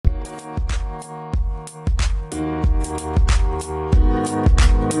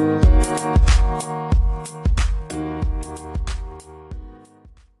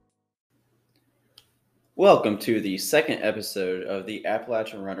Welcome to the second episode of the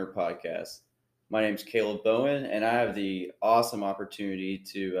Appalachian Runner podcast. My name is Caleb Bowen, and I have the awesome opportunity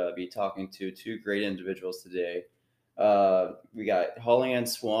to be talking to two great individuals today. We got HollyAnn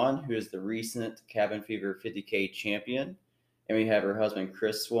Swann, who is the recent Cabin Fever 50K champion, and we have her husband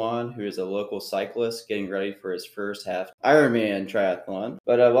Chris Swann, who is a local cyclist getting ready for his first half Ironman triathlon.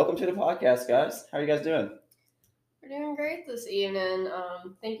 But welcome to the podcast, guys. How are you guys doing? We're doing great this evening.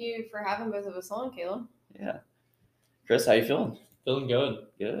 Thank you for having both of us on, Caleb. Yeah. Chris, how you feeling? Feeling good.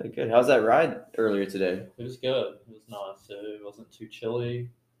 Good. How's that ride earlier today? It was good. It was nice. It wasn't too chilly.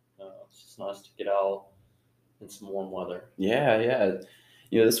 It's just nice to get out in some warm weather. Yeah.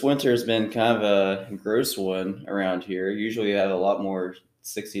 This winter has been kind of a gross one around here. Usually we have a lot more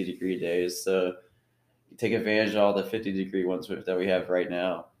 60-degree days, so you take advantage of all the 50-degree ones that we have right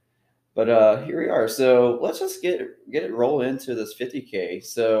now. But here we are. So let's just get it roll into this 50K.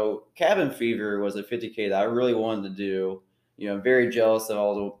 So Cabin Fever was a 50K that I really wanted to do. I'm very jealous of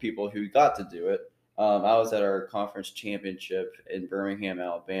all the people who got to do it. I was at our conference championship in Birmingham,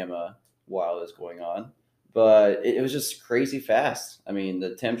 Alabama, while it was going on. But it was just crazy fast. I mean,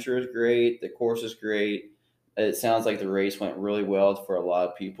 the temperature is great. The course is great. It sounds like the race went really well for a lot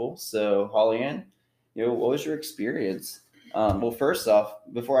of people. So, HollyAnn, what was your experience? Well, first off,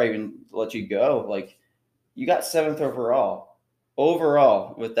 before I even let you go, you got 7th overall.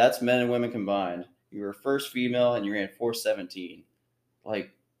 Overall, that's men and women combined. You were first female and you ran 4:17.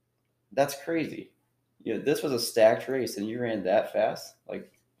 That's crazy. This was a stacked race and you ran that fast.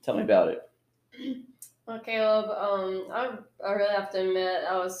 Tell me about it. Well, Caleb, I really have to admit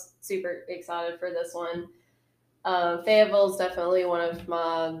I was super excited for this one. Fayetteville is definitely one of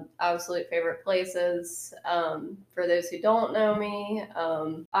my absolute favorite places. For those who don't know me,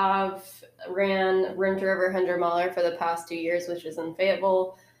 I've ran Rim to River 100 miler for the past 2 years, which is in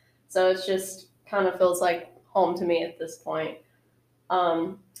Fayetteville. So it's just kind of feels like home to me at this point.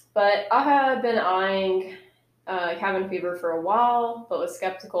 But I had been eyeing Cabin Fever for a while, but was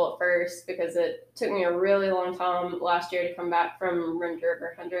skeptical at first because it took me a really long time last year to come back from Rim to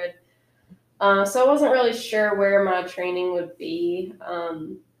River 100. So I wasn't really sure where my training would be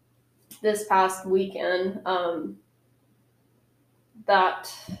this past weekend,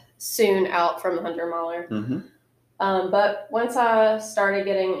 that soon out from the 100 miler. Mm-hmm. But once I started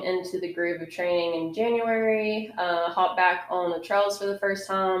getting into the groove of training in January, hopped back on the trails for the first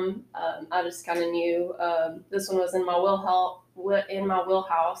time, I just kind of knew this one was in my wheelhouse,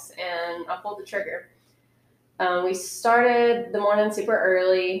 and I pulled the trigger. We started the morning super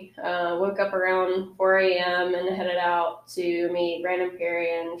early, woke up around 4 a.m. and headed out to meet Brandon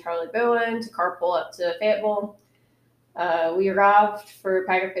Perry and Charlie Bowen to carpool up to Fayetteville. We arrived for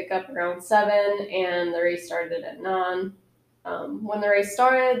packer pickup around 7 and the race started at 9. When the race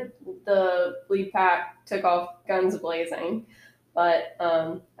started, the lead pack took off guns blazing, but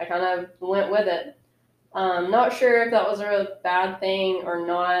I kind of went with it. Not sure if that was a really bad thing or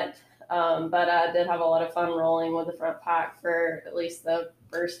not. But I did have a lot of fun rolling with the front pack for at least the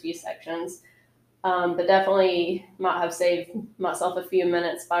first few sections. But definitely might have saved myself a few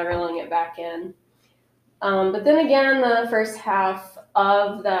minutes by reeling it back in. But then again, the first half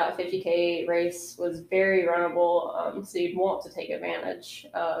of that 50K race was very runnable. So you'd want to take advantage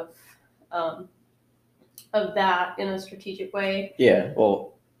of that in a strategic way. Yeah,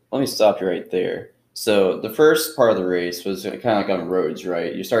 well, let me stop you right there. So the first part of the race was kind of like on roads,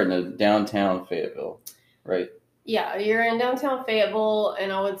 right? You're starting in downtown Fayetteville, right? Yeah, you're in downtown Fayetteville, and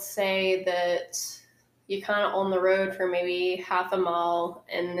I would say that you're kind of on the road for maybe half a mile,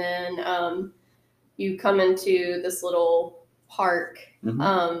 and then you come into this little park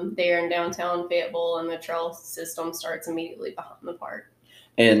there in downtown Fayetteville, and the trail system starts immediately behind the park.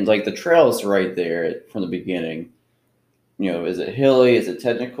 And the trail's right there from the beginning. Is it hilly? Is it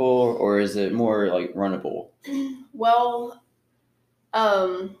technical? Or is it more runnable? Well,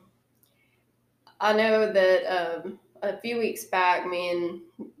 I know that a few weeks back, me and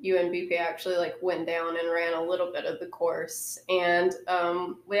you and BP actually went down and ran a little bit of the course. And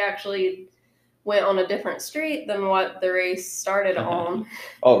we actually went on a different street than what the race started on.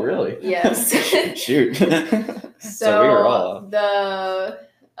 Oh, really? Yes. Shoot. So we were all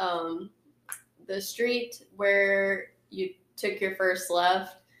the street where you took your first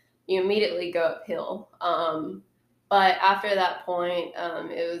left, you immediately go uphill. But after that point,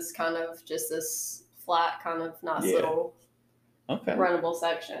 it was kind of just this flat, kind of nice little runnable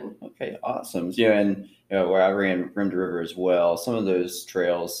section. Okay, awesome. Yeah, and where I ran Rim to River as well, some of those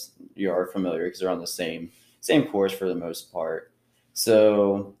trails you are familiar because they're on the same course for the most part.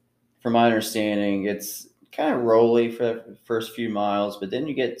 So from my understanding, it's kind of rolly for the first few miles, but then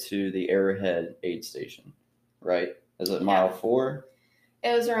you get to the Arrowhead aid station, right? Is it mile 4?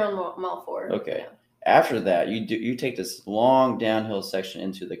 It was around mile 4. Okay. Yeah. After that, you take this long downhill section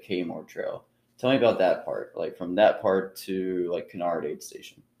into the Kmore Trail. Tell me about that part, like from that part to like Kennard aid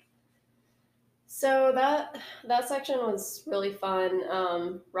station. So that section was really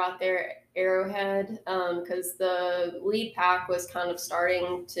fun, right there at Arrowhead, because the lead pack was kind of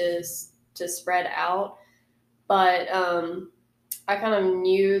starting to spread out, but I kind of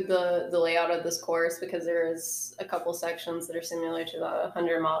knew the layout of this course because there's a couple sections that are similar to the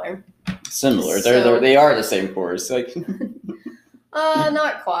 100-miler. Similar, they are the same course, like.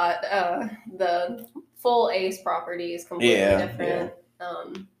 Not quite. The full ACE property is completely different. Yeah.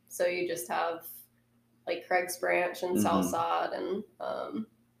 So you just have like Craig's Branch and Southside and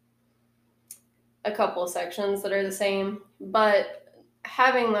a couple of sections that are the same. But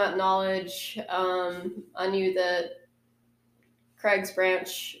having that knowledge, I knew that Craig's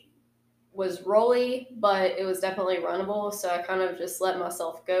Branch was rolly, but it was definitely runnable. So I kind of just let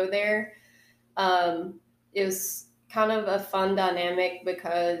myself go there. It was kind of a fun dynamic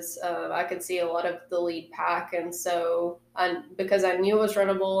because I could see a lot of the lead pack. And so because I knew it was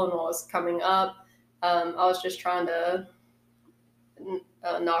runnable and what was coming up, I was just trying to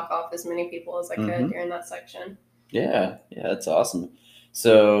knock off as many people as I could during that section. Yeah, that's awesome.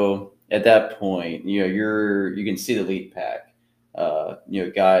 So at that point, you can see the lead pack.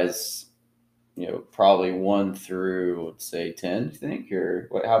 Guys, probably 1 through, let's say 10, you think, or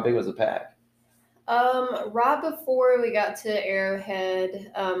how big was the pack? Right before we got to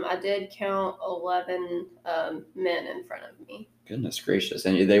Arrowhead, I did count 11 men in front of me. Goodness gracious.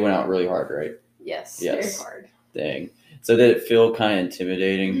 And they went out really hard, right? Yes. Very hard. Dang. So did it feel kind of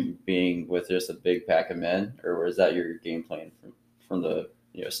intimidating being with just a big pack of men, or was that your game plan from the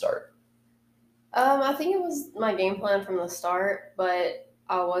start? I think it was my game plan from the start, but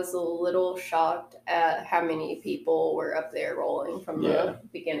I was a little shocked at how many people were up there rolling from the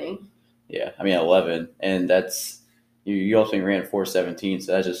beginning. Yeah, I mean 11, and that's you ultimately ran 4:17,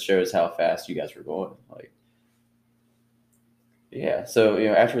 so that just shows how fast you guys were going. Like, yeah. So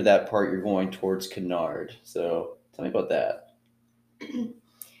after that part, you're going towards Kennard. So tell me about that. It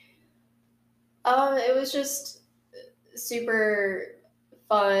was just super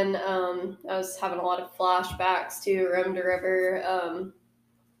fun. I was having a lot of flashbacks to Rome to River.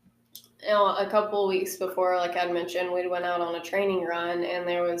 A couple weeks before, like I'd mentioned, we went out on a training run, and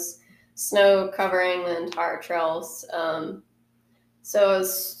there was snow covering the entire trails. So I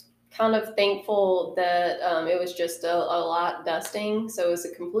was kind of thankful that it was just a light dusting. So it was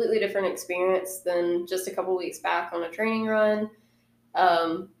a completely different experience than just a couple weeks back on a training run.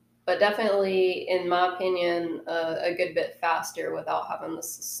 But definitely, in my opinion, a good bit faster without having the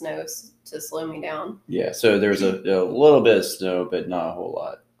snow to slow me down. Yeah, so there's a little bit of snow, but not a whole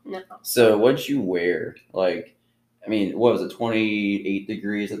lot. No. So what did you wear? Like, I mean, what was it, 28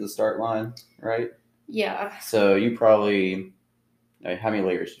 degrees at the start line, right? Yeah. So you probably, how many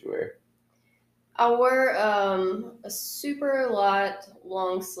layers did you wear? I wore a super light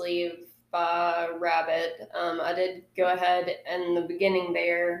long sleeve by Rabbit. I did go ahead in the beginning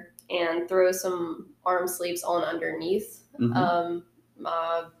there and throw some arm sleeves on underneath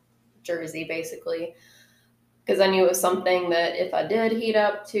my jersey, basically, because I knew it was something that if I did heat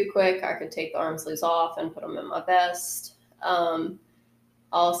up too quick, I could take the arm sleeves off and put them in my vest.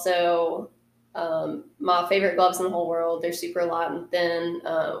 Also, my favorite gloves in the whole world, they're super light and thin,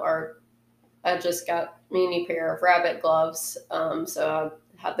 I just got me a new pair of Rabbit gloves, so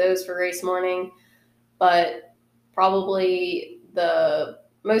I had those for race morning. But probably the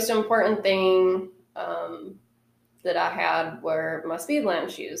most important thing that I had were my Speedland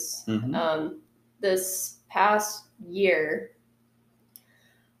shoes. This past year,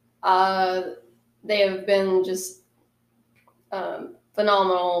 they have been just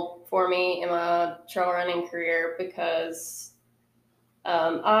phenomenal for me in my trail running career because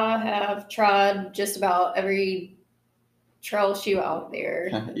I have tried just about every trail shoe out there,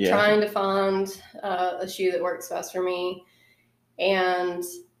 trying to find a shoe that works best for me. And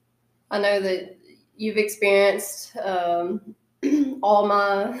I know that you've experienced all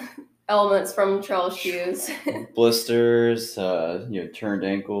my elements from trail shoes. Blisters, turned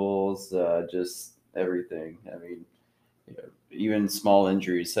ankles, just everything. I mean, even small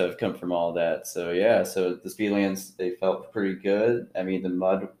injuries have come from all that. So so the Speedlands, they felt pretty good. I mean, the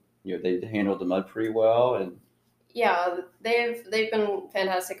mud, they handled the mud pretty well, and they've been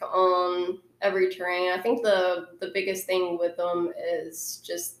fantastic on every terrain. I think the biggest thing with them is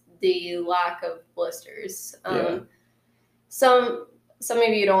just the lack of blisters. Some of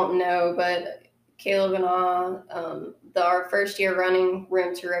you don't know, but Caleb and I, our first year running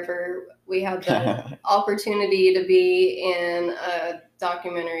Rim to River, we had the opportunity to be in a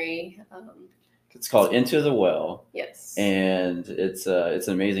documentary. It's called Into the Well. Yes. And it's an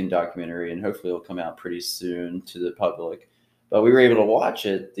amazing documentary, and hopefully it'll come out pretty soon to the public. But we were able to watch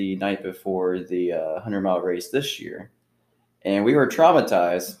it the night before the 100-mile race this year. And we were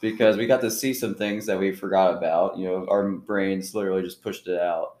traumatized because we got to see some things that we forgot about. Our brains literally just pushed it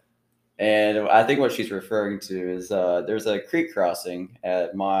out. And I think what she's referring to is there's a creek crossing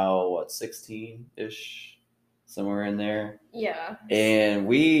at mile 16-ish, somewhere in there. Yeah. And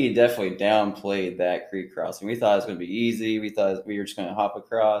we definitely downplayed that creek crossing. We thought it was going to be easy. We thought we were just going to hop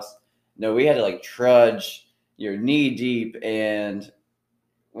across. No, we had to trudge, knee deep. And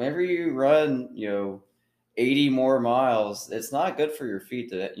whenever you run, 80 more miles, it's not good for your feet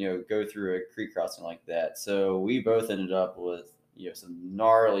to, go through a creek crossing like that. So we both ended up with, some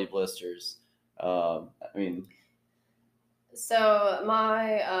gnarly blisters. So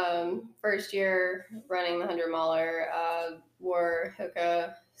my first year running the 100-miler, wore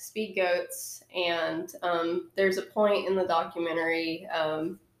Hoka Speed Goats, and there's a point in the documentary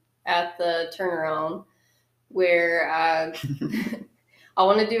at the turnaround where I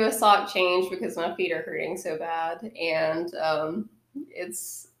want to do a sock change because my feet are hurting so bad, and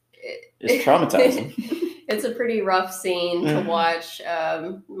it's traumatizing. It's a pretty rough scene to watch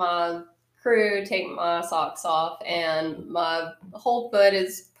my crew take my socks off, and my whole foot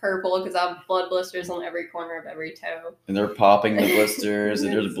is purple because I have blood blisters on every corner of every toe. And they're popping the blisters,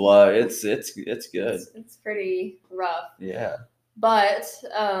 and there's blood. It's good. It's pretty rough. Yeah. But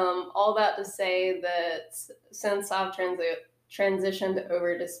all that to say that since I've transitioned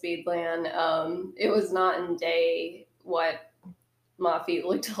over to Speedland, it was night and day what my feet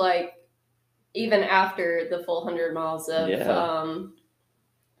looked like even after the full 100 miles of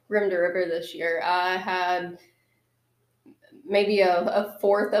Rim to River this year. I had maybe a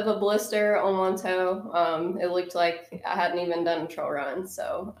fourth of a blister on one toe. It looked like I hadn't even done a trail run.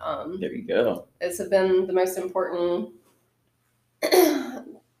 So there you go. It's been the most important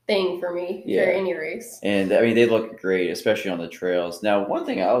thing for me for any race. And they look great, especially on the trails. Now, one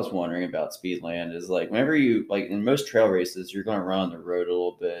thing I was wondering about Speedland is whenever you in most trail races, you're going to run on the road a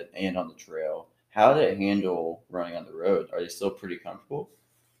little bit and on the trail. How did it handle running on the road? Are they still pretty comfortable?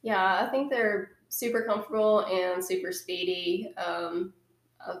 Yeah, I think they're super comfortable and super speedy. I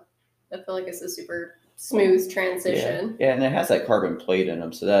feel like it's a super smooth transition. Yeah, and it has that carbon plate in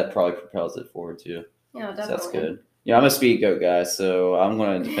them, so that probably propels it forward too. Yeah, definitely. So that's good. I'm a speed goat guy, so I'm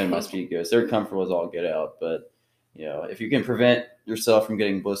going to defend my speed goats. They're comfortable as all get out, but if you can prevent yourself from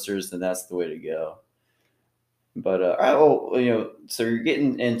getting blisters, then that's the way to go. But all right, well, so you're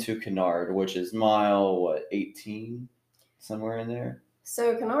getting into Canard, which is mile 18, somewhere in there.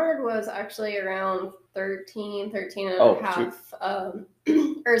 So Canard was actually around 13 and a half.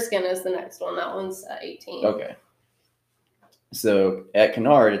 Erskine is the next one. That one's 18. Okay. So at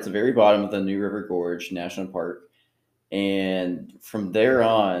Canard, it's the very bottom of the New River Gorge National Park. And from there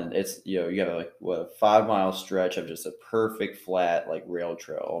on, it's, you have a 5-mile stretch of just a perfect flat, rail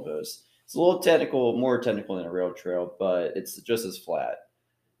trail almost. It's a little technical, more technical than a rail trail, but it's just as flat.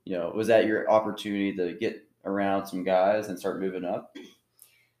 Was that your opportunity to get around some guys and start moving up?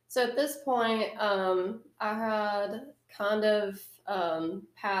 So at this point, I had kind of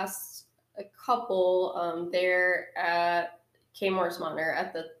passed a couple there at K. Morris Minor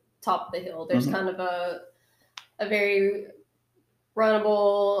at the top of the hill. There's kind of a very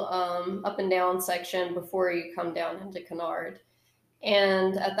runnable up and down section before you come down into Canard.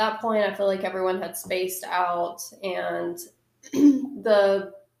 And at that point, I feel like everyone had spaced out, and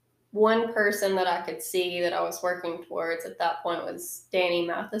the one person that I could see that I was working towards at that point was Danny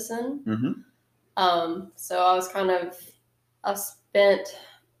Matheson. So I spent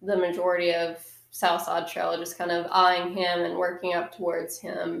the majority of Southside Trail just kind of eyeing him and working up towards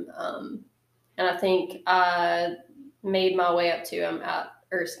him. And I think I made my way up to him at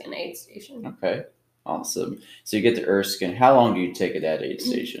Erskine aid station. Okay, awesome. So you get to Erskine. How long do you take at that aid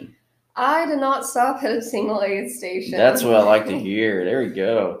station? I did not stop at a single aid station. That's what I like to hear. There we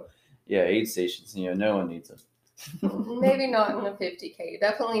go. Yeah, aid stations, no one needs them. Maybe not in the 50K. You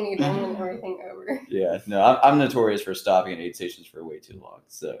definitely need them and everything over. Yeah, no, I'm notorious for stopping at aid stations for way too long.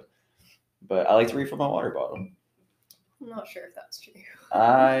 So, but I like to refill my water bottle. I'm not sure if that's true.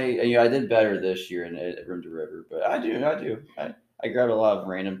 I did better this year at Rim to River, but I do. I grabbed a lot of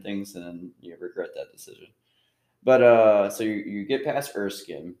random things and then regret that decision. But so you get past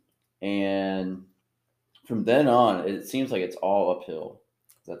Erskine, and from then on, it seems like it's all uphill.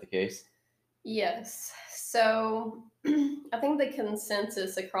 Is that the case? Yes. So I think the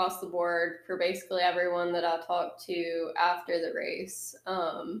consensus across the board for basically everyone that I talked to after the race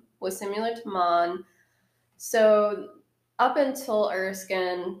was similar to mine. So up until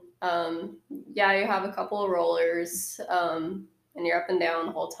Erskine, yeah, you have a couple of rollers and you're up and down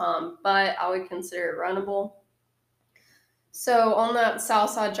the whole time, but I would consider it runnable. So on that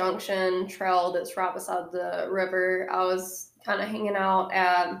Southside Junction trail that's right beside the river, I was kind of hanging out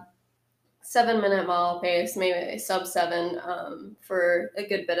at 7 minute mile pace, maybe sub seven, for a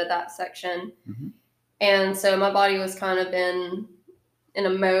good bit of that section. Mm-hmm. And so my body was kind of in a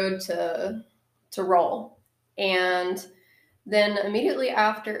mode to roll. And then immediately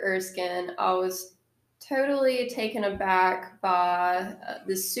after Erskine, I was totally taken aback by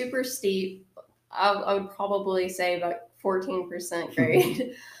this super steep, I would probably say about 14%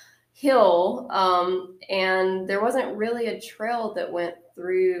 grade hill. And there wasn't really a trail that went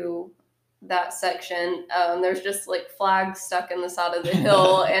through that section. There's just like flags stuck in the side of the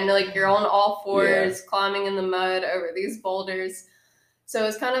hill, and like you're on all fours climbing in the mud over these boulders. So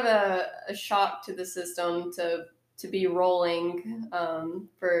it's kind of a shock to the system to be rolling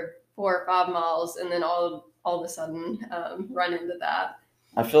for 4 or 5 miles and then all of a sudden run into that.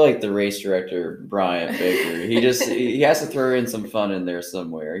 I feel like the race director, Bryant Baker, he has to throw in some fun in there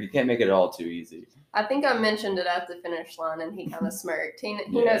somewhere. He can't make it all too easy. I think I mentioned it at the finish line, and he kind of smirked. He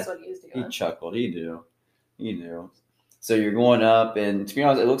knows what he's doing. He chuckled. He knew. So you're going up, and to be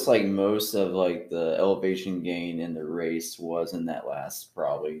honest, it looks like most of like the elevation gain in the race was in that last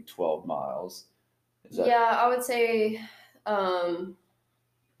probably 12 miles. Yeah, I would say the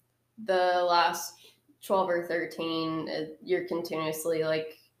last 12 or 13, you're continuously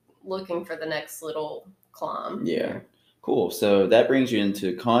like looking for the next little climb. Yeah. Cool. So that brings you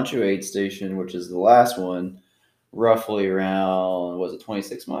into Concho Aid Station, which is the last one, roughly around, was it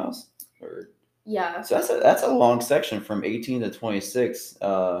 26 miles? Yeah. So that's a long section from 18 to 26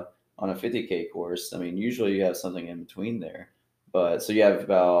 on a 50K course. I mean, usually you have something in between there. But so you have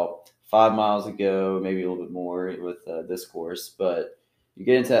about 5 miles to go, maybe a little bit more with this course. But you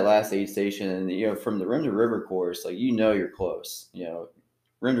get into that last aid station, and from the rim to river course, like you're close.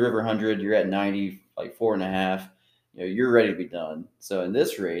 Rim to river 100, you're at 90, like 4.5. You're ready to be done. So in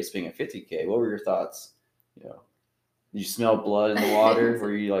this race, being a 50K, what were your thoughts? You smell blood in the water?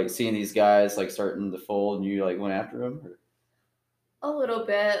 Were you like seeing these guys like starting to fold, and you like went after them? Or? A little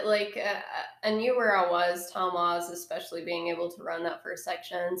bit. Like I knew where I was time-wise, especially being able to run that first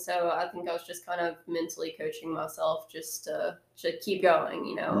section. So I think I was just kind of mentally coaching myself just to keep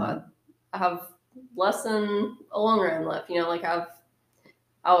going. Mm-hmm. I have less than a long run left. Like I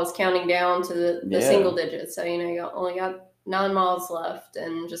was counting down to the single digits. So you only got 9 miles left,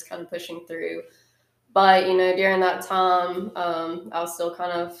 and just kind of pushing through. But during that time, I was still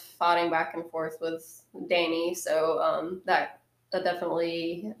kind of fighting back and forth with Danny. So that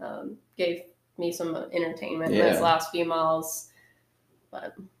definitely gave me some entertainment in those last few miles.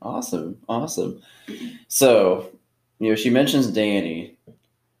 But Awesome. So, she mentions Danny.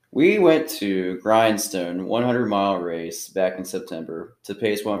 We went to Grindstone 100-mile race back in September to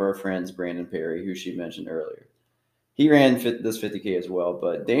pace one of our friends, Brandon Perry, who she mentioned earlier. He ran this 50K as well,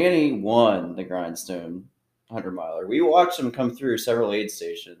 but Danny won the Grindstone 100-miler. We watched him come through several aid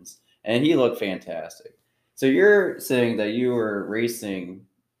stations, and he looked fantastic. So you're saying that you were racing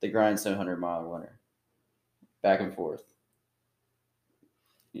the Grindstone 100-mile winner, back and forth.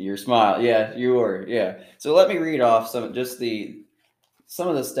 Your smile, yeah, you were, yeah. So let me read off some of the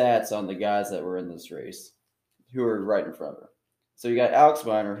stats on the guys that were in this race, who were right in front of him. So you got Alex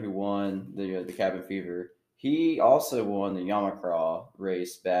Miner, who won the Cabin Fever. He also won the Yamacraw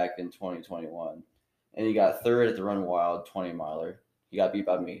race back in 2021, and he got third at the Run Wild 20-miler. He got beat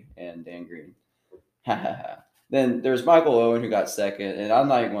by me and Dan Green. Then there's Michael Owen, who got second, and I'm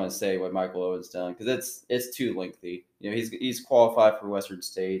not even going to say what Michael Owen's done because it's too lengthy. He's qualified for Western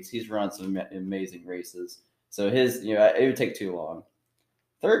States. He's run some amazing races, so it would take too long.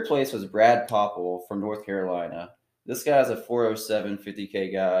 Third place was Brad Popple from North Carolina. This guy's a 4:07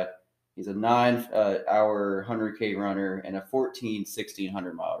 50K guy. He's a 9-hour 100K runner and a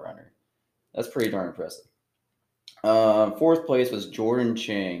 1600-mile runner. That's pretty darn impressive. Fourth place was Jordan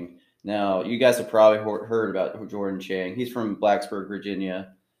Chang. Now, you guys have probably heard about Jordan Chang. He's from Blacksburg,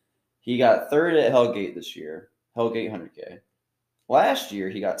 Virginia. He got third at Hellgate this year, Hellgate 100K. Last year,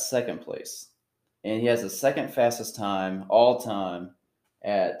 he got second place, and he has the second fastest time all time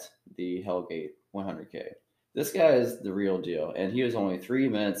at the Hellgate 100K. This guy is the real deal, and he was only 3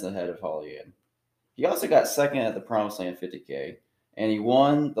 minutes ahead of HollyAnn. He also got second at the Promised Land 50K, and he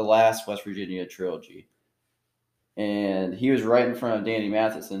won the last West Virginia Trilogy. and he was right in front of Danny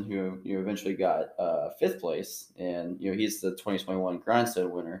Matheson, who eventually got 5th place, and he's the 2021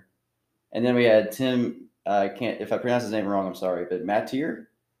 Grindstone winner. And then we had Tim. I can't, if I pronounce his name wrong, I'm sorry, but Mattier,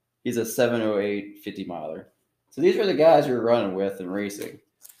 he's a 7:08 50 miler. So these are the guys we were running with and racing.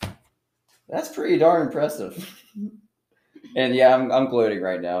 That's pretty darn impressive. And yeah, I'm gloating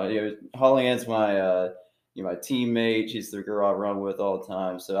right now. HollyAnn's my my teammate. She's the girl I run with all the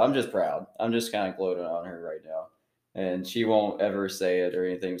time. So I'm just proud. I'm just kind of gloating on her right now, and she won't ever say it or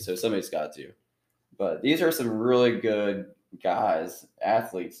anything. So somebody's got to. But these are some really good guys,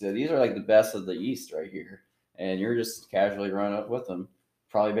 athletes. So these are like the best of the East right here, and you're just casually running up with them,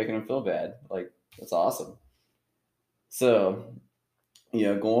 probably making them feel bad. Like, that's awesome. So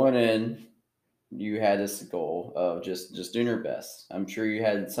going in, you had this goal of just doing your best. I'm sure you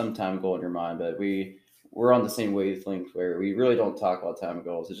had some time goal in your mind, but we're on the same wavelength where we really don't talk about time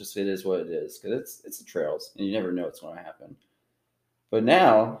goals. It is what it is, because it's the trails and you never know what's going to happen. But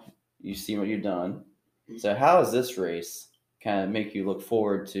now you see what you've done. So how does this race kind of make you look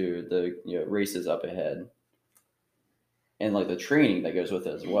forward to the races up ahead, and like the training that goes with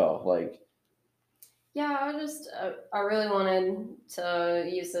it as well? Like, Yeah, I really wanted to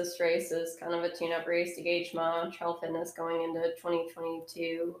use this race as kind of a tune-up race to gauge my trail fitness going into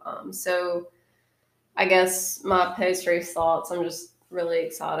 2022. So I guess my post-race thoughts, I'm just really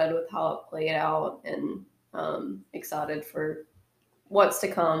excited with how it played out, and excited for what's to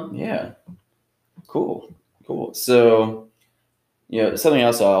come. yeah, cool. So something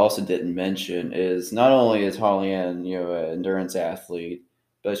else I also didn't mention is not only is HollyAnn an endurance athlete,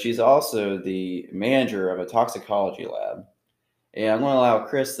 but she's also the manager of a toxicology lab. And I'm going to allow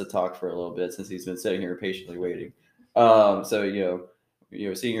Chris to talk for a little bit since he's been sitting here patiently waiting. So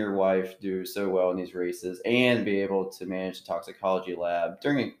seeing your wife do so well in these races and be able to manage the toxicology lab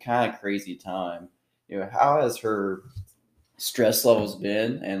during a kind of crazy time, how has her stress levels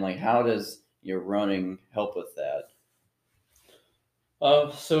been, and like how does running help with that?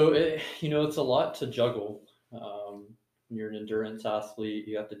 It's a lot to juggle. When you're an endurance athlete,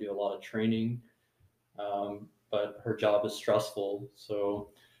 you have to do a lot of training, but her job is stressful. So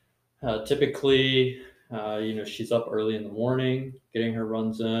typically, she's up early in the morning getting her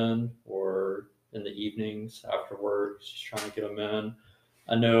runs in, or in the evenings after work, she's trying to get them in.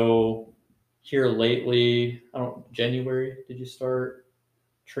 I know here lately, January, did you start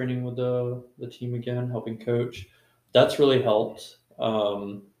training with the team again, helping coach? That's really helped.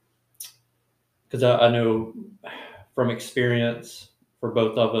 Because I know from experience for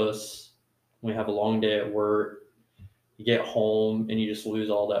both of us, we have a long day at work, you get home and you just lose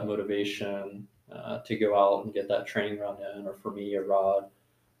all that motivation to go out and get that training run in, or for me, a rod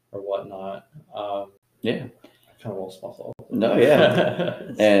or whatnot. Yeah. I kind of lost my thought. No, yeah.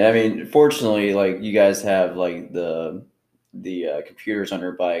 And I mean, fortunately, like, you guys have like the computers on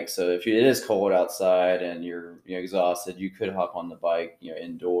your bike, so if it is cold outside and you're exhausted, you could hop on the bike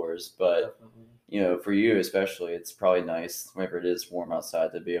indoors. But Definitely. for you especially, it's probably nice whenever it is warm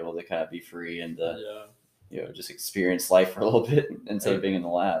outside to be able to kind of be free and just experience life for a little bit instead of being in the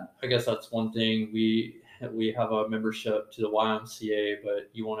lab. I guess that's one thing. We have a membership to the YMCA, but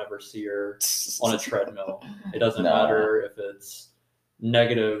you won't ever see her on a treadmill. It doesn't matter if it's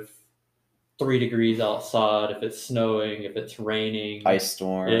 -3 degrees outside, if it's snowing, if it's raining, ice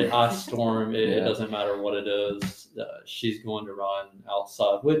storm. It doesn't matter what it is. She's going to run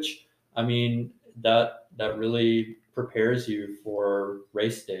outside, which, I mean, that really prepares you for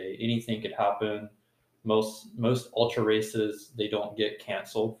race day. Anything could happen. Most ultra races, they don't get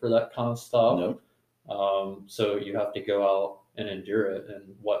canceled for that kind of stuff. Nope. So you have to go out and endure it.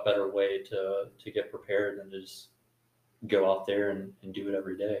 And what better way to get prepared than to just go out there and do it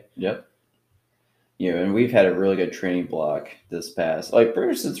every day? Yep. And we've had a really good training block this past, like, pretty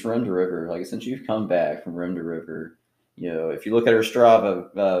much since Rim to River. Like, since you've come back from Rim to River, if you look at our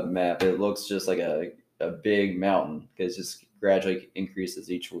Strava map, it looks just like a big mountain, because it just gradually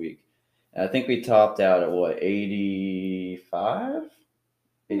increases each week. And I think we topped out at what, 85?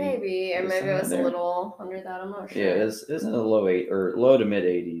 Maybe, or maybe it was a little under that. I'm not sure. Yeah, it's in the low to mid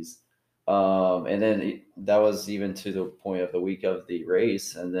 80s. And then that was even to the point of the week of the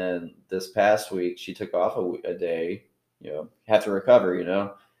race. And then this past week, she took off a day, had to recover,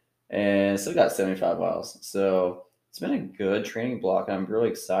 and still got 75 miles. So it's been a good training block. I'm really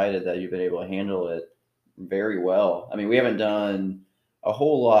excited that you've been able to handle it very well. I mean, we haven't done a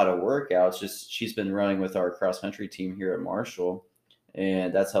whole lot of workouts, just she's been running with our cross country team here at Marshall,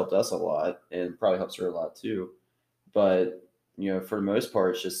 and that's helped us a lot, and probably helps her a lot too. But for the most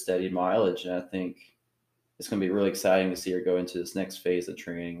part, it's just steady mileage. And I think it's going to be really exciting to see her go into this next phase of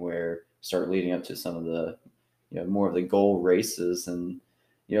training, where start leading up to some of the more of the goal races. And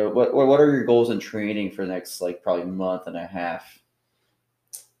what are your goals in training for the next like probably month and a half?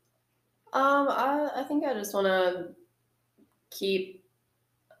 I think I just want to keep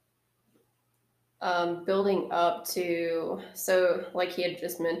building up to, so like he had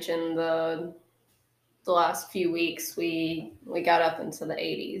just mentioned, the last few weeks we got up into the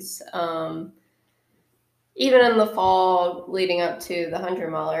 80s. Even in the fall leading up to the 100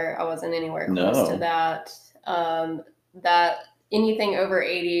 miler, I wasn't anywhere close to No. that. That anything over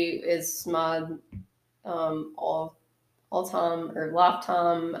 80 is my all time or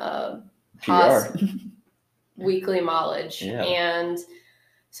lifetime PR. weekly mileage. Yeah. And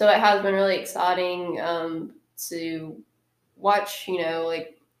so it has been really exciting to watch,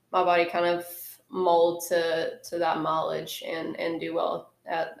 like my body kind of mold to that mileage and do well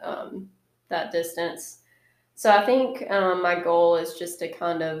at that distance. So I think my goal is just to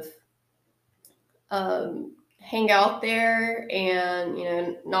kind of hang out there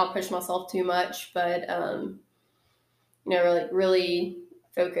and not push myself too much, but really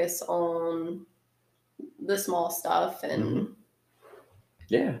focus on the small stuff and. Mm-hmm.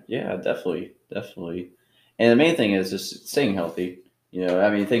 Yeah, definitely. And the main thing is just staying healthy. I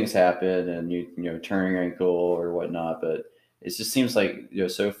mean, things happen, and turn your ankle or whatnot, but it just seems like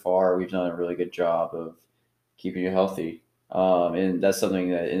so far we've done a really good job of keeping you healthy. And that's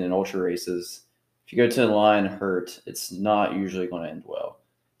something that in an ultra races, if you go to the line hurt, it's not usually going to end well.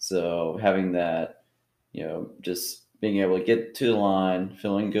 So having that, just being able to get to the line,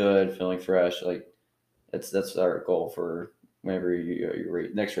 feeling good, feeling fresh, like that's our goal for whenever your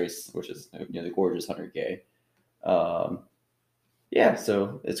next race, which is the Gorge's 100K. Yeah,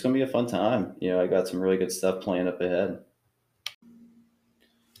 so it's gonna be a fun time. I got some really good stuff planned up ahead.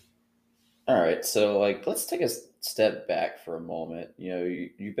 All right, so like let's take a step back for a moment.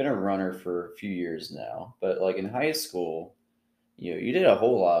 You've been a runner for a few years now, but like in high school, you did a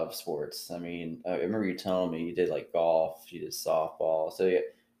whole lot of sports. I mean, I remember you telling me you did like golf, you did softball. So yeah,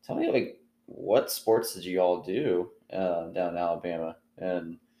 tell me like what sports did you all do down in Alabama,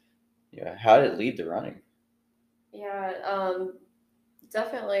 and how did it lead to running? Yeah,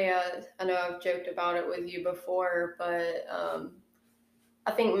 definitely. I know I've joked about it with you before, but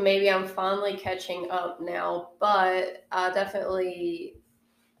I think maybe I'm finally catching up now. But I definitely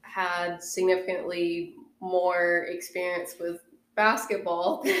had significantly more experience with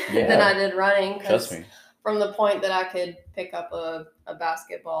basketball than I did running. Trust Because me. from the point that I could pick up a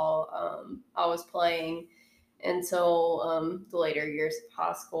basketball, I was playing until the later years of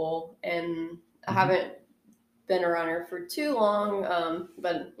high school, and I haven't been a runner for too long,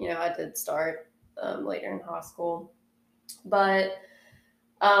 but I did start later in high school. But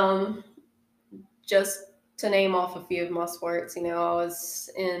um, just to name off a few of my sports, I was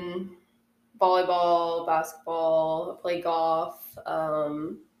in volleyball, basketball, I played golf,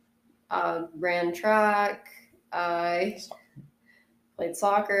 I ran track, I played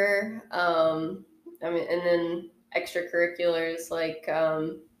soccer. And then extracurriculars like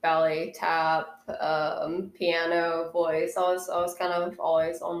ballet, tap, piano, voice. I was kind of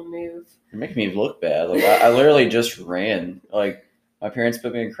always on the move. You're making me look bad. Like I literally just ran. Like my parents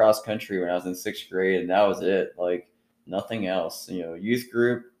put me in cross country when I was in sixth grade, and that was it. Like nothing else. Youth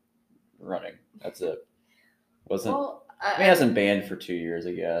group, running. That's it. Wasn't. Well, I mean, I wasn't banned for 2 years,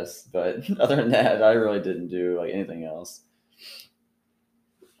 I guess. But other than that, I really didn't do like anything else.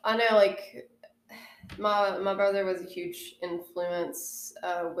 I know, like my brother was a huge influence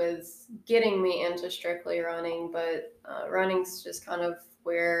with getting me into strictly running, but running's just kind of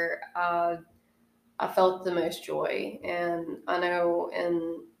where I felt the most joy. And I know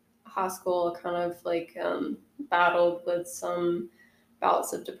in high school, I kind of like battled with some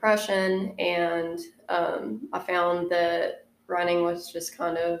bouts of depression, and I found that running was just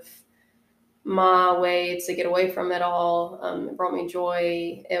kind of my way to get away from it all. It brought me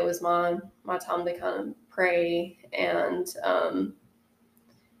joy. It was my time to kind of pray, and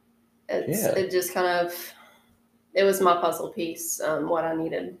it just kind of, it was my puzzle piece, what I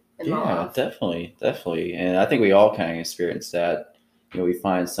needed in my life. Definitely. And I think we all kind of experience that. We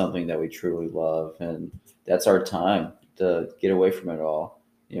find something that we truly love, and that's our time to get away from it all.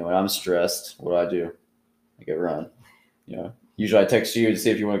 When I'm stressed, what do? I go run. Usually I text you to see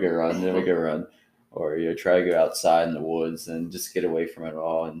if you want to go run, then we go run. Or try to go outside in the woods and just get away from it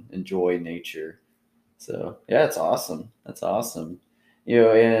all and enjoy nature. So yeah, it's awesome. That's awesome.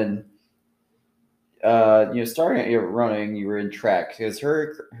 And starting at your running, you were in track because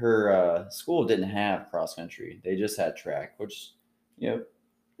her school didn't have cross country; they just had track, which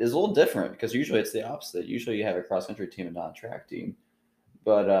is a little different because usually it's the opposite. Usually you have a cross country team and not a track team.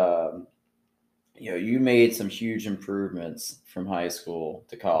 But you made some huge improvements from high school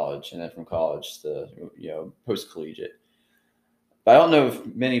to college, and then from college to post collegiate. But I don't know if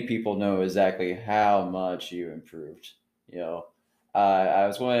many people know exactly how much you improved. You know, I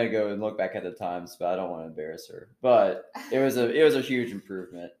was wanting to go and look back at the times, but I don't want to embarrass her. But it was a huge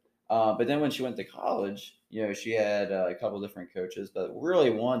improvement. But then when she went to college, she had a couple different coaches, but really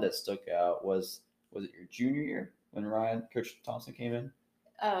one that stuck out was it your junior year when Coach Thompson came in?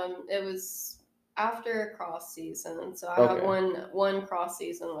 It was after cross season, so I Okay. had one cross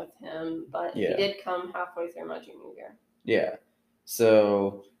season with him, but he Yeah. did come halfway through my junior year. Yeah.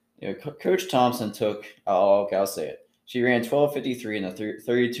 So, Coach Thompson took, I'll say it. She ran 12:53 in the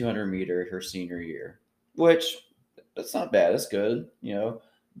 3,200 meter her senior year, which that's not bad. That's good,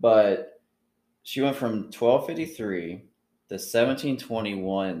 But she went from 12:53 to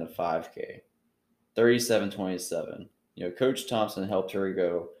 17:21 in the 5K, 37:27. Coach Thompson helped her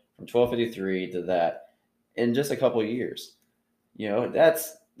go from 12:53 to that in just a couple of years.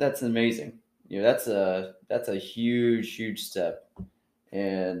 That's amazing. That's a huge step.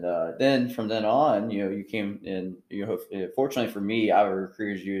 And then from then on, you came in. Fortunately for me, I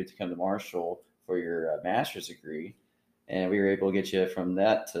recruited you to come to Marshall for your master's degree, and we were able to get you from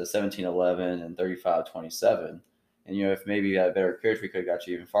that to 17:11 and 35:27. And if maybe you had a better coach, we could have got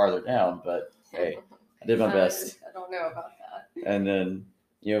you even farther down. But hey, I did my best. I don't know about that. And then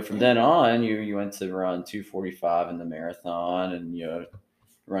from then on, you went to run 2:45 in the marathon, and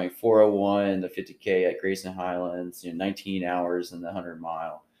running 4:01 in the 50K at Grayson Highlands, 19 hours in the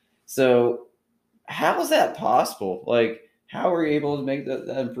 100-mile. So how is that possible? Like, how were you able to make that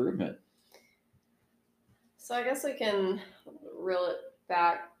improvement? So I guess I can reel it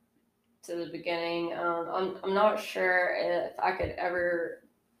back to the beginning. I'm not sure if I could ever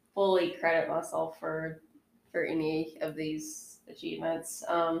fully credit myself for any of these achievements.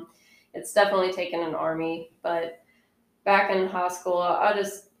 It's definitely taken an army, but back in high school, I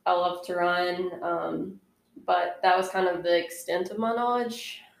love to run, but that was kind of the extent of my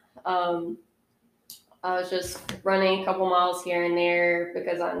knowledge. I was just running a couple miles here and there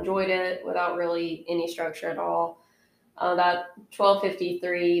because I enjoyed it without really any structure at all. That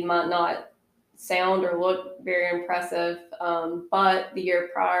 12:53 might not sound or look very impressive, but the year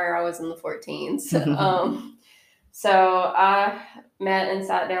prior I was in the 14s. So I met and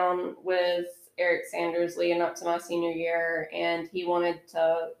sat down with Eric Sanders leading up to my senior year, and he wanted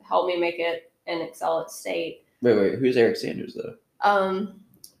to help me make it and excel at state. Wait, who's Eric Sanders though?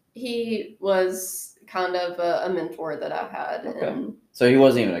 He was kind of a mentor that I had. Okay. And so he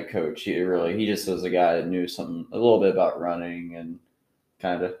wasn't even a coach. He just was a guy that knew a little bit about running and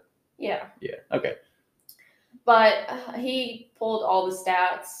kind of. Yeah. Yeah. Okay. But he pulled all the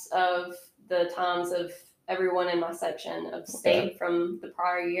stats of the times of everyone in my section of state from the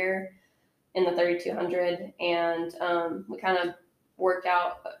prior year in the 3,200, and we kind of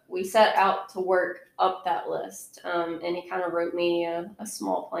we set out to work up that list, and he kind of wrote me a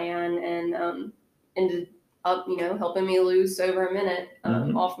small plan, and ended up helping me lose over a minute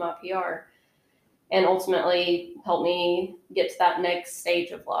off my PR, and ultimately helped me get to that next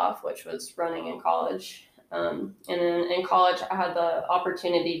stage of life, which was running in college. And in college, I had the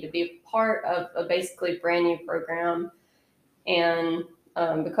opportunity to be part of a basically brand new program, and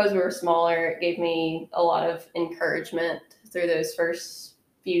because we were smaller, it gave me a lot of encouragement through those first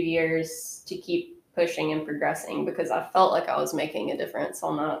few years to keep pushing and progressing, because I felt like I was making a difference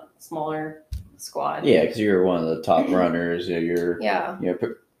on that smaller squad. Yeah, because you were one of the top runners. You're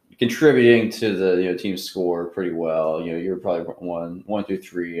contributing to the team score pretty well. You're probably one through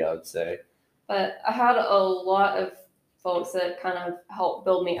three, I would say. But I had a lot of folks that kind of helped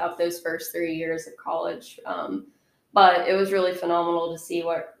build me up those first 3 years of college. But it was really phenomenal to see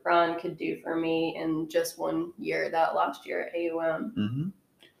what Ryan could do for me in just 1 year, that last year at AUM. Mm-hmm.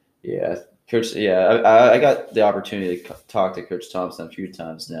 Yeah, Coach. Yeah, I got the opportunity to talk to Coach Thompson a few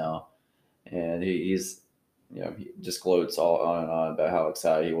times now, and he's, he just gloats all on and on about how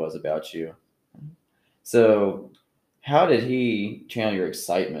excited he was about you. So, how did he channel your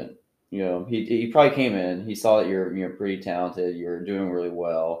excitement? He probably came in, he saw that you're pretty talented, you're doing really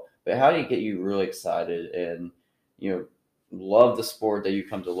well, but how did he get you really excited and love the sport that you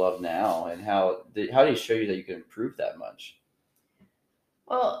come to love now, and how did he show you that you can improve that much?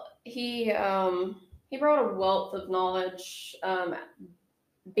 Well, he brought a wealth of knowledge,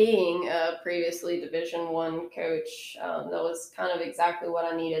 being a previously Division I coach. That was kind of exactly what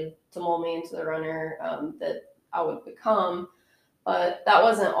I needed to mold me into the runner that I would become. But that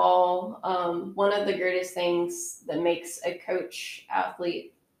wasn't all. One of the greatest things that makes a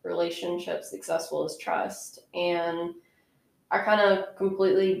coach-athlete relationship successful is trust. And I kind of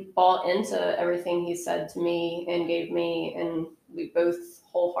completely bought into everything he said to me and gave me, and we both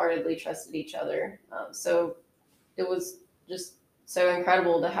wholeheartedly trusted each other. So it was just so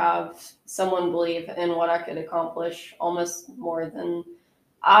incredible to have someone believe in what I could accomplish almost more than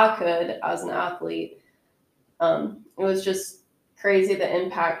I could as an athlete. It was just crazy the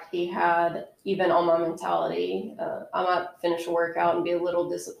impact he had even on my mentality. I might finish a workout and be a little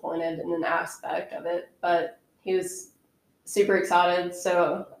disappointed in an aspect of it, but he was super excited.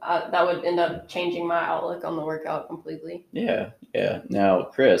 So that would end up changing my outlook on the workout completely. Yeah. Now,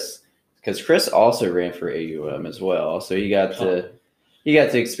 Chris, because Chris also ran for AUM as well, so he got to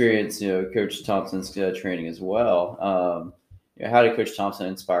experience Coach Thompson's training as well. How did Coach Thompson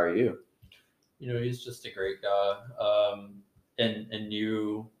inspire you? He's just a great guy, and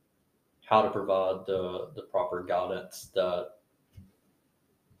knew how to provide the proper guidance that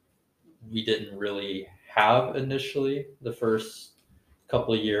we didn't really have initially the first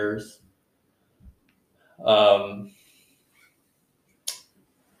couple of years.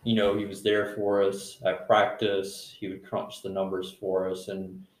 He was there for us at practice. He would crunch the numbers for us,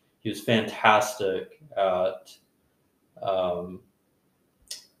 and he was fantastic at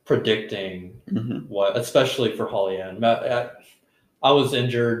predicting what, especially for HollyAnn. I was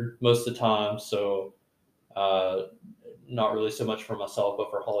injured most of the time, so not really so much for myself, but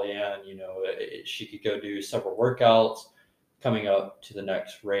for HollyAnn, she could go do several workouts. Coming up to the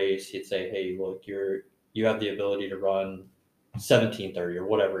next race, he'd say, "Hey, look, you have the ability to run 17:30 or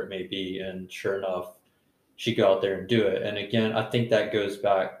whatever it may be," and sure enough, she'd go out there and do it. And again, I think that goes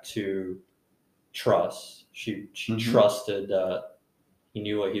back to trust. She trusted that he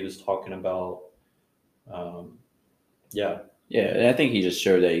knew what he was talking about. Yeah, and I think he just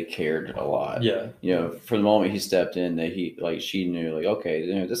showed that he cared a lot. For the moment he stepped in, that she knew,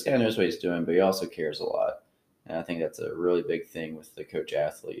 okay, this guy knows what he's doing, but he also cares a lot. And I think that's a really big thing with the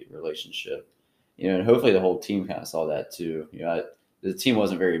coach-athlete relationship. And hopefully the whole team kind of saw that too. The team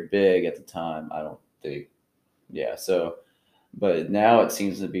wasn't very big at the time, I don't think. Yeah, so, but now it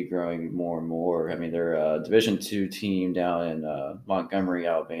seems to be growing more and more. I mean, they're a Division II team down in Montgomery,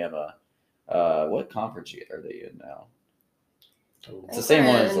 Alabama. What conference are they in now? It's the same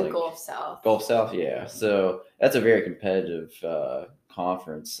one as Gulf South. Gulf South, yeah. So that's a very competitive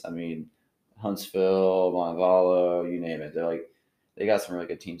conference. I mean, Huntsville, Montevallo, you name it. They got some really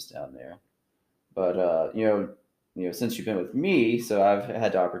good teams down there. But since you've been with me, so I've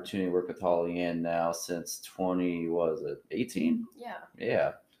had the opportunity to work with HollyAnn now since 18?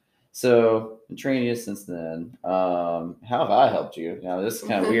 Yeah. So been training you since then. How have I helped you? Now this is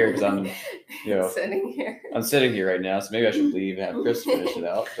kind of weird because I'm, sitting here. I'm sitting here right now, so maybe I should leave and have Chris finish it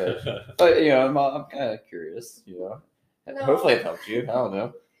out. But I'm kind of curious. No. Hopefully I've helped you. I don't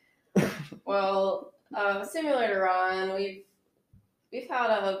know. Well, similar to Ron, we've had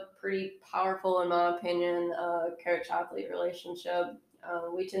a pretty powerful, in my opinion, coach-athlete relationship.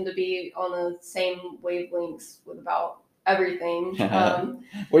 We tend to be on the same wavelengths with about everything.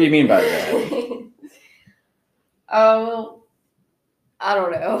 What do you mean by that? Well, I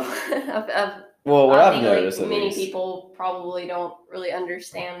don't know. I've noticed, like many people probably don't really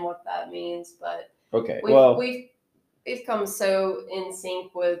understand what that means, but okay, we've come so in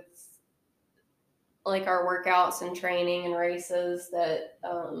sync with like our workouts and training and races that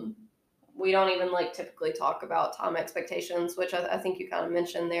we don't even typically talk about time expectations, which I think you kind of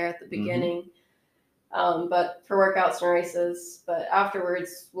mentioned there at the beginning. But for workouts and races, but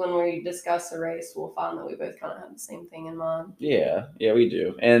afterwards, when we discuss a race, we'll find that we both kind of have the same thing in mind. Yeah, we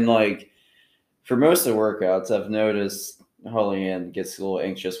do. And for most of the workouts, I've noticed HollyAnn gets a little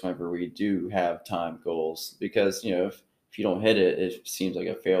anxious whenever we do have time goals because, if you don't hit it, it seems like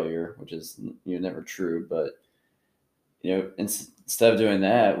a failure, which is never true. But instead of doing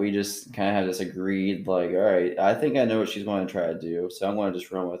that, we just kind of have this agreed, all right, I think I know what she's going to try to do, so I'm going to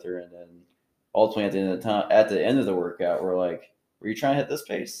just run with her. And then ultimately, at the end of the workout, we're like, "Were you trying to hit this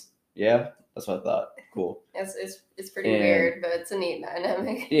pace?" Yeah, that's what I thought. Cool. It's pretty weird, but it's a neat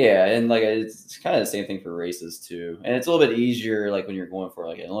dynamic. Yeah, and it's kind of the same thing for races too. And it's a little bit easier when you're going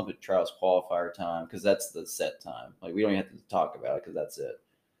for an Olympic trials qualifier time because that's the set time. We don't even have to talk about it because that's it.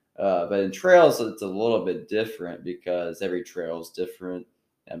 But in trails, it's a little bit different because every trail is different.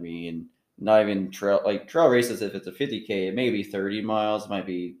 I mean, not even trail races. If it's a 50K, it may be 30 miles, it might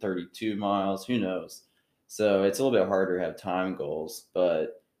be 32 miles. Who knows? So it's a little bit harder to have time goals,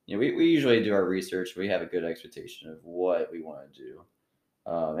 but we usually do our research. We have a good expectation of what we want to do.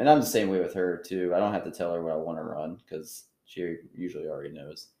 And I'm the same way with her too. I don't have to tell her what I want to run because she usually already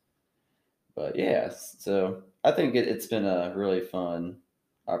knows. But yeah, so I think it's been a really fun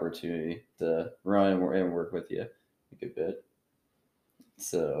opportunity to run and work with you a good bit.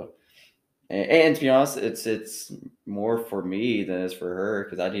 So, and to be honest, it's more for me than it's for her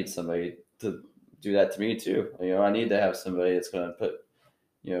because I need somebody to do that to me too. I need to have somebody that's going to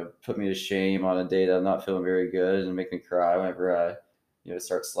put me to shame on a day that I'm not feeling very good and make me cry whenever I,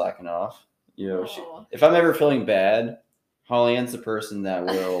 start slacking off. If I'm ever feeling bad, HollyAnn's the person that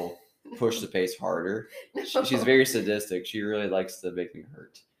will push the pace harder. She's very sadistic. She really likes to make me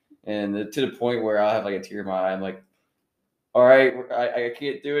hurt. And to the point where I'll have like a tear in my eye. I'm like, all right, I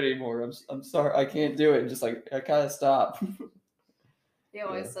can't do it anymore. I'm sorry. I can't do it. And just like, I kind of stop. He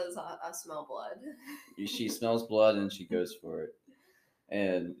always says, I smell blood. She smells blood and she goes for it.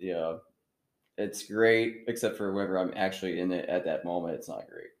 And, it's great, except for whenever I'm actually in it at that moment, it's not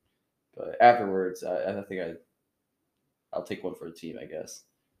great. But afterwards, I think I'll take one for the team, I guess.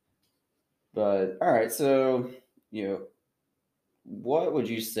 But all right, so what would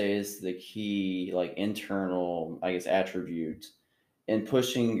you say is the key, like internal, I guess, attribute in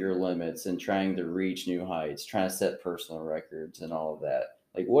pushing your limits and trying to reach new heights, trying to set personal records and all of that?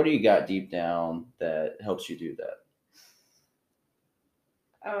 Like, what do you got deep down that helps you do that?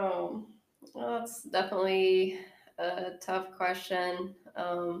 Well, that's definitely a tough question.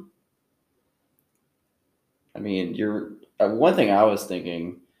 I mean, you're one thing I was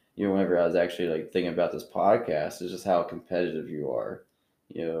thinking, whenever I was actually like thinking about this podcast, is just how competitive you are.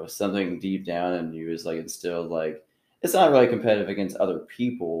 Something deep down in you is like instilled. Like it's not really competitive against other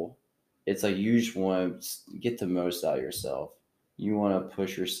people. It's like you just want to get the most out of yourself. You want to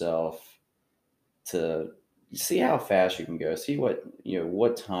push yourself to see how fast you can go. See what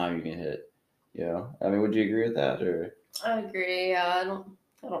time you can hit. I mean, would you agree with that or? I agree. I don't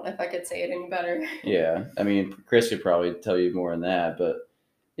know if I could say it any better. Yeah, I mean, Chris could probably tell you more than that, but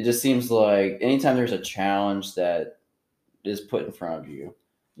it just seems like anytime there's a challenge that is put in front of you,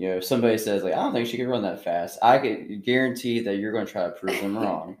 if somebody says like, I don't think she can run that fast, I can guarantee that you're going to try to prove them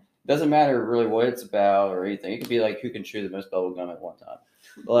wrong. Doesn't matter really what it's about or anything. It could be like who can chew the most bubble gum at one time.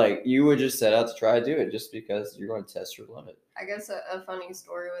 Like you would just set out to try to do it just because you're going to test your limit. I guess a funny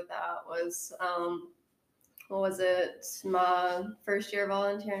story with that was, what was it? My first year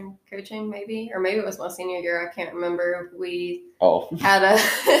volunteering coaching, maybe, or maybe it was my senior year. I can't remember. We had a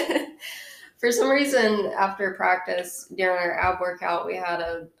for some reason after practice during our ab workout, we had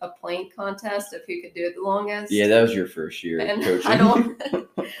a plank contest of who could do it the longest. Yeah, that was your first year coaching. I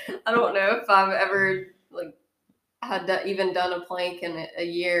don't know if I've ever even done a plank in a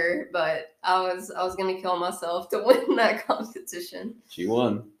year, but I was gonna kill myself to win that competition. She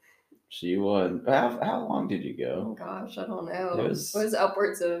won. How long did you go? Oh gosh, I don't know. It was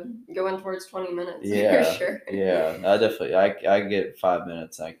upwards of going towards 20 minutes. Yeah, for sure. Yeah. I definitely. I get 5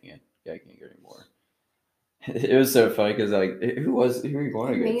 minutes. I can't go anymore. It was so funny because who were you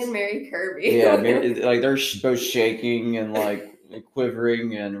going against? Me and Mary Kirby. Yeah, like they're both shaking and like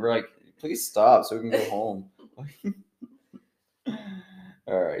quivering, and we're like, please stop so we can go home.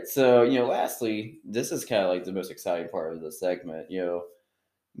 All right, so lastly, this is kind of like the most exciting part of the segment.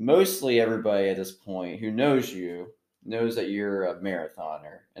 Mostly everybody at this point who knows you knows that you're a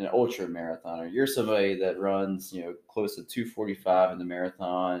marathoner, an ultra marathoner. You're somebody that runs, close to 2:45 in the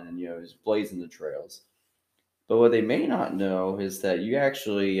marathon and, is blazing the trails. But what they may not know is that you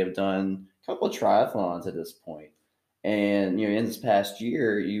actually have done a couple of triathlons at this point. And, in this past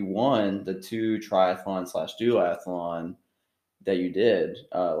year, you won the 2 triathlon/duathlon that you did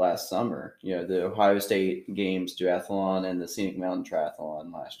last summer, the Ohio State Games duathlon and the Scenic Mountain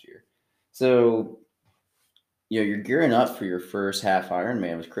Triathlon last year. So, you're gearing up for your first half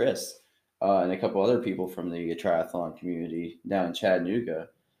Ironman with Chris and a couple other people from the triathlon community down in Chattanooga.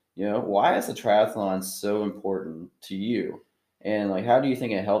 Why is the triathlon so important to you? And how do you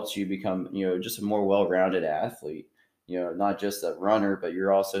think it helps you become, just a more well-rounded athlete? Not just a runner, but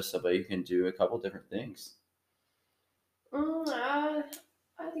you're also somebody who can do a couple different things. I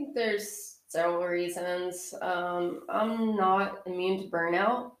think there's several reasons. I'm not immune to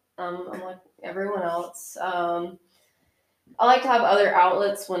burnout. I'm like everyone else. I like to have other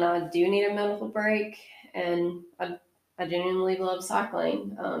outlets when I do need a mental break, and I genuinely love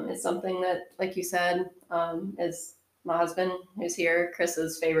cycling. It's something that, like you said, is my husband who's here,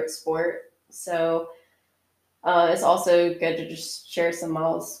 Chris's favorite sport. So it's also good to just share some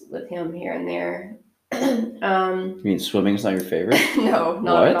miles with him here and there. You mean swimming's not your favorite? No,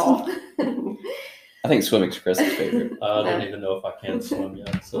 not at all. I think swimming's Chris's favorite. I don't even know if I can swim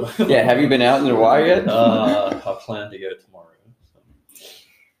yet. So yeah, have you been out in the water yet? I plan to go tomorrow. So.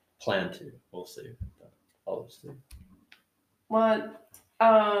 Plan to. We'll see. I'll see. Well,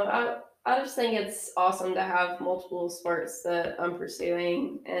 I just think it's awesome to have multiple sports that I'm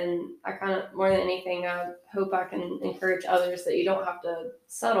pursuing, and I kind of, more than anything, I hope I can encourage others that you don't have to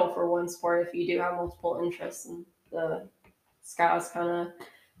settle for one sport if you do have multiple interests, and the sky's kind of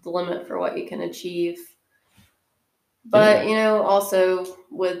the limit for what you can achieve. But also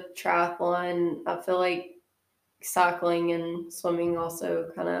with triathlon, I feel like cycling and swimming also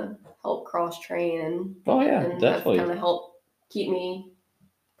kind of help cross train and have definitely. kind of helped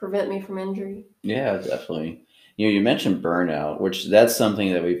prevent me from injury. Yeah, definitely. You mentioned burnout, which that's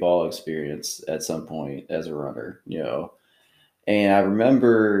something that we've all experienced at some point as a runner, And I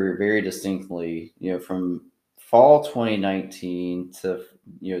remember very distinctly, from fall 2019 to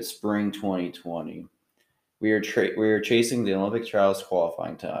spring 2020, we were chasing the Olympic trials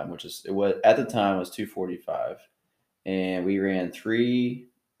qualifying time, which is it was at the time was 2:45, and we ran we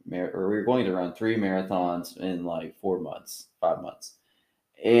were going to run 3 marathons in like 4 months, 5 months.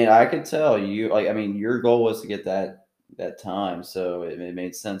 And I could tell you, like, I mean, your goal was to get that time, so it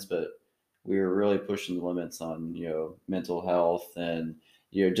made sense. But we were really pushing the limits on mental health, and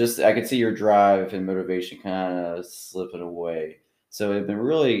just I could see your drive and motivation kind of slipping away. So it'd been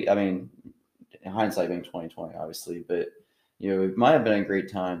really, I mean, in hindsight being 2020, obviously, but it might have been a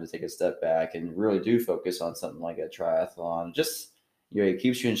great time to take a step back and really do focus on something like a triathlon. Just it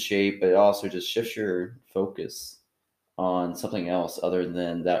keeps you in shape, but it also just shifts your focus on something else other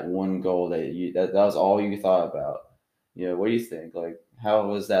than that one goal that was all you thought about. What do you think? Like, how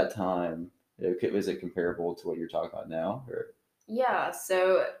was that time? Was it comparable to what you're talking about now? Or Yeah,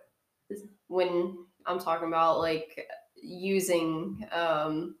 so when I'm talking about like using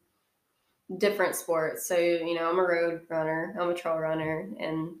different sports, so I'm a road runner, I'm a trail runner,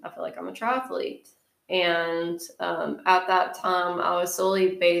 and I feel like I'm a triathlete. And at that time, I was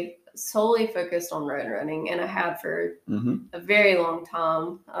solely focused on road running, and I had for a very long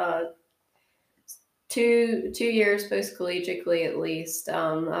time. 2 years post collegiately, at least.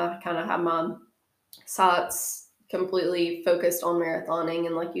 I kind of had my sights completely focused on marathoning,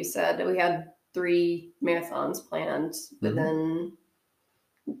 and like you said, we had 3 marathons planned within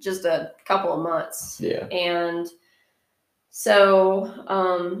just a couple of months. Yeah. And so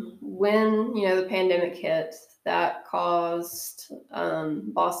when the pandemic hit, that caused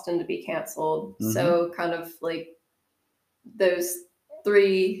Boston to be canceled. So kind of like those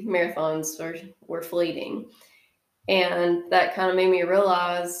 3 marathons were fleeting. And that kind of made me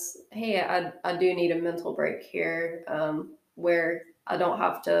realize, hey, I do need a mental break here, where I don't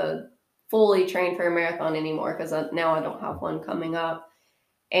have to fully train for a marathon anymore, because now I don't have one coming up.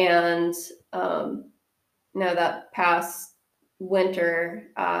 And that past winter,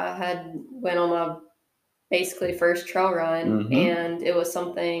 I had went on my basically first trail run, and it was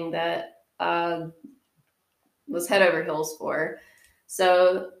something that I was head over heels for.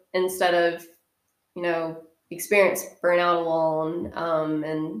 So instead of experience burnout alone,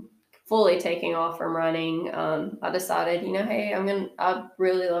 and fully taking off from running, I decided, hey, I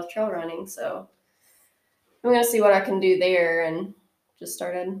really love trail running, so I'm gonna see what I can do there, and just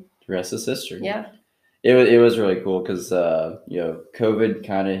started. The rest is history. Yeah. It was really cool because COVID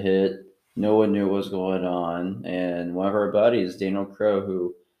kind of hit. No one knew what was going on, and one of our buddies, Daniel Crow,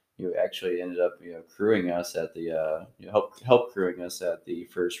 who actually ended up crewing us at the help crewing us at the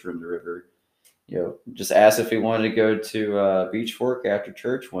first Rim to River. Just asked if we wanted to go to Beach Fork after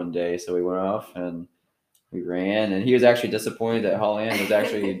church one day. So we went off and we ran. And he was actually disappointed that HollyAnn was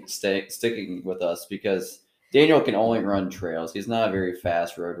actually sticking with us, because Daniel can only run trails. He's not a very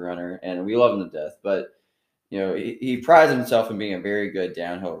fast road runner, and we love him to death. But he prides himself in being a very good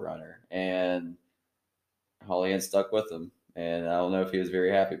downhill runner, and HollyAnn stuck with him. And I don't know if he was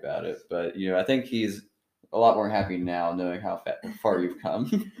very happy about it, but I think he's a lot more happy now knowing how far you've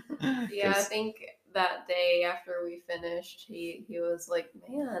come. Yeah, I think that day after we finished, he was like,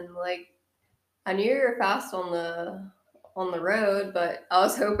 man, like, I knew you were fast on the road, but I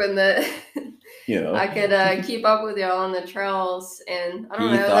was hoping that I could keep up with y'all on the trails. And I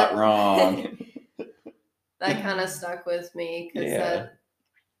don't know. He thought wrong. That kind of stuck with me, because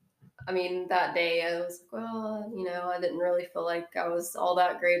that day I was like, well, I didn't really feel like I was all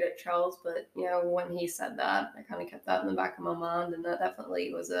that great at trails, but when he said that, I kind of kept that in the back of my mind, and that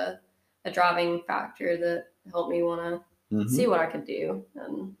definitely was a driving factor that helped me want to see what I could do.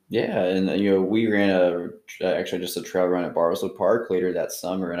 And we ran actually just a trail run at Bartlesville Park later that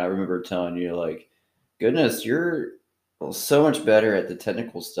summer, and I remember telling you, like, goodness, you're so much better at the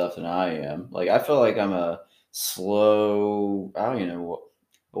technical stuff than I am. Like, I feel like I'm a slow, I don't even know what.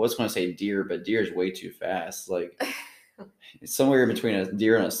 I was going to say deer, but deer is way too fast. Like, it's somewhere in between a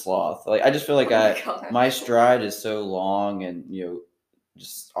deer and a sloth. Like, I just feel like my stride is so long, and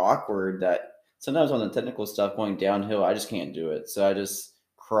just awkward that sometimes on the technical stuff going downhill, I just can't do it. So I just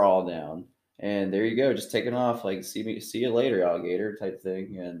crawl down, and there you go, just taking off like see you later, alligator type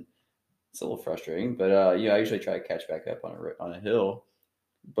thing, and it's a little frustrating. But I usually try to catch back up on a hill.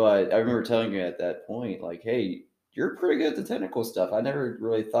 But I remember telling you at that point, like, hey, you're pretty good at the technical stuff. I never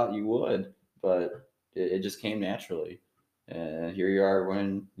really thought you would, but it just came naturally. And here you are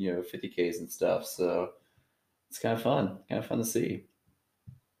running, 50Ks and stuff. So it's kind of fun to see.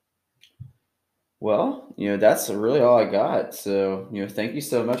 Well, that's really all I got. So, thank you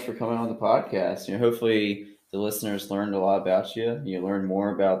so much for coming on the podcast. Hopefully the listeners learned a lot about you. You learned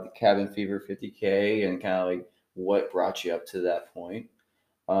more about the Cabin Fever 50K and kind of like what brought you up to that point.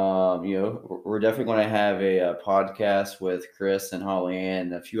 We're definitely going to have a podcast with Chris and HollyAnn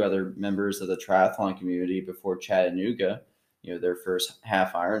and a few other members of the triathlon community before Chattanooga, their first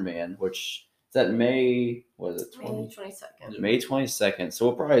half Ironman, which is that May, was it May 22nd. May 22nd. So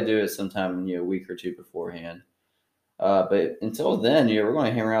we'll probably do it sometime, a week or two beforehand. But until then, we're going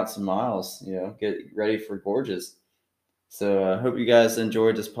to hammer out some miles, get ready for Gorges. So I hope you guys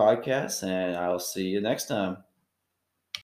enjoyed this podcast, and I'll see you next time.